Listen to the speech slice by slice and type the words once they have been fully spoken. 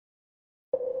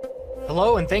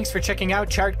Hello and thanks for checking out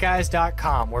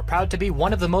TheChartGuys.com. We're proud to be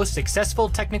one of the most successful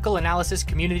technical analysis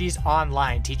communities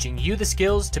online, teaching you the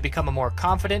skills to become a more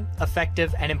confident,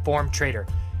 effective, and informed trader.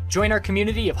 Join our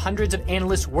community of hundreds of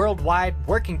analysts worldwide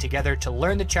working together to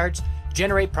learn the charts,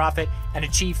 generate profit, and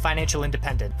achieve financial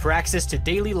independence. For access to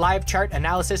daily live chart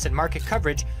analysis and market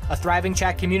coverage, a thriving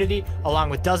chat community,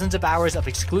 along with dozens of hours of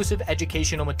exclusive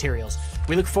educational materials.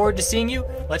 We look forward to seeing you.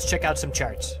 Let's check out some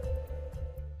charts.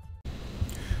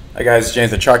 Hi guys, it's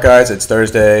James the Chart Guys. It's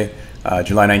Thursday,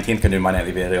 July 19th. Going to do my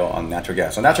nightly video on natural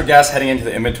gas. So natural gas heading into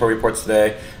the inventory reports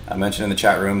today. I mentioned in the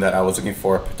chat room that I was looking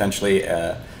for potentially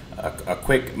a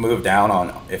quick move down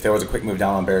on, if there was a quick move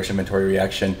down on bearish inventory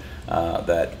reaction,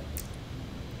 to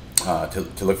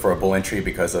look for a bull entry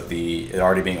because of it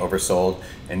already being oversold.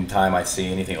 Anytime I see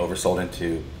anything oversold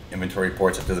into inventory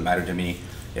reports, it doesn't matter to me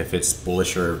if it's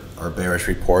bullish or bearish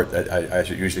report. I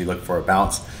should usually look for a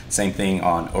bounce. Same thing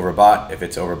on overbought. If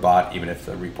it's overbought, even if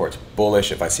the report's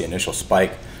bullish, if I see initial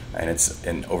spike and it's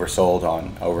oversold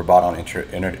on overbought on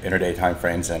intraday time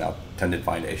frames, then I'll tend to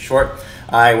find a short.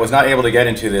 I was not able to get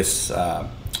into this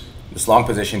this long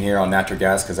position here on natural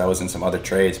gas because I was in some other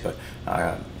trades, but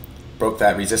broke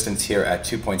that resistance here at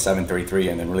 2.733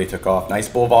 and then really took off. Nice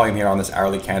bull volume here on this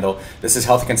hourly candle. This is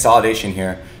healthy consolidation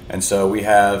here, and so we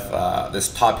have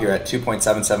this top here at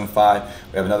 2.775.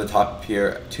 We have another top here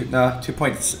at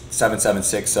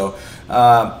 2.776. So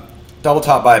double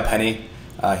top by a penny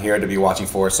here to be watching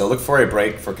for. So look for a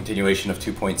break for continuation of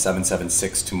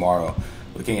 2.776 tomorrow.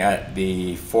 Looking at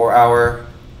the 4-hour.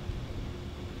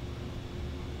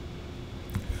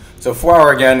 So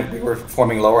 4-hour again, we were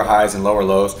forming lower highs and lower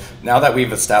lows. Now that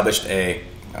we've established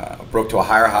broke to a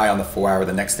higher high on the 4-hour,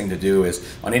 the next thing to do is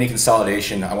on any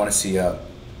consolidation, I want to see a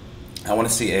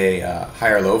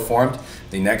higher low formed.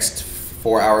 The next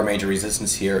 4-hour major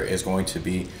resistance here is going to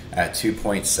be at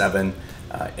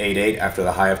 2.788 after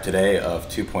the high of today of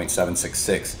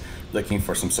 2.766. Looking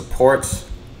for some supports.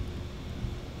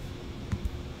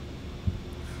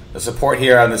 The support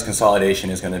here on this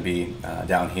consolidation is going to be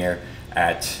down here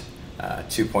at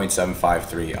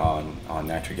 2.753 on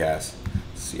natural gas.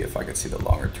 Let's see if I can see the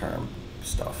longer term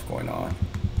stuff going on.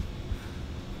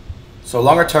 So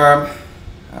longer term,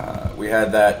 we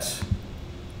had that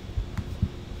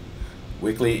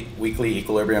weekly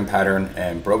equilibrium pattern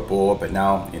and broke bull, but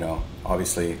now, you know,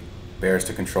 obviously bears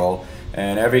to control,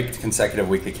 and every consecutive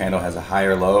weekly candle has a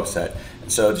higher low set.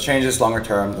 And so to change this longer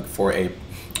term, look for a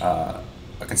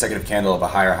consecutive candle of a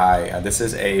higher high. This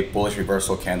is a bullish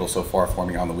reversal candle so far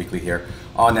forming on the weekly here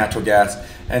on natural gas.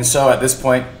 And so at this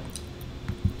point,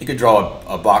 you could draw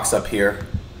a box up here,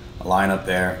 a line up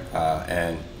there,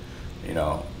 and you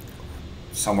know,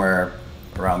 somewhere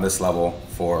around this level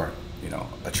for, you know,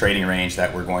 a trading range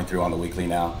that we're going through on the weekly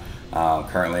now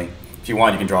currently. If you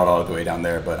want, you can draw it all the way down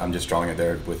there, but I'm just drawing it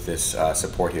there with this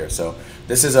support here. So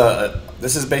this is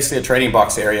basically a trading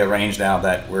box area range now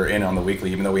that we're in on the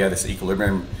weekly. Even though we had this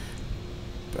equilibrium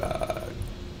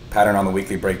pattern on the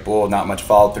weekly break bull, not much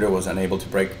followed through, was unable to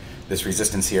break this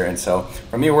resistance here. And so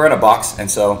for me, we're in a box. And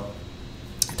so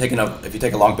if you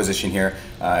take a long position here,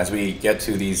 as we get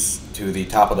to the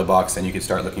top of the box, then you can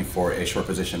start looking for a short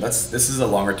position. This is a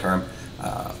longer term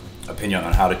opinion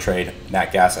on how to trade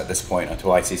nat gas at this point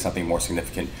until I see something more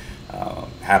significant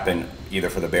happen either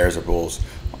for the bears or bulls.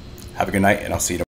 Have a good night, and I'll see you tomorrow.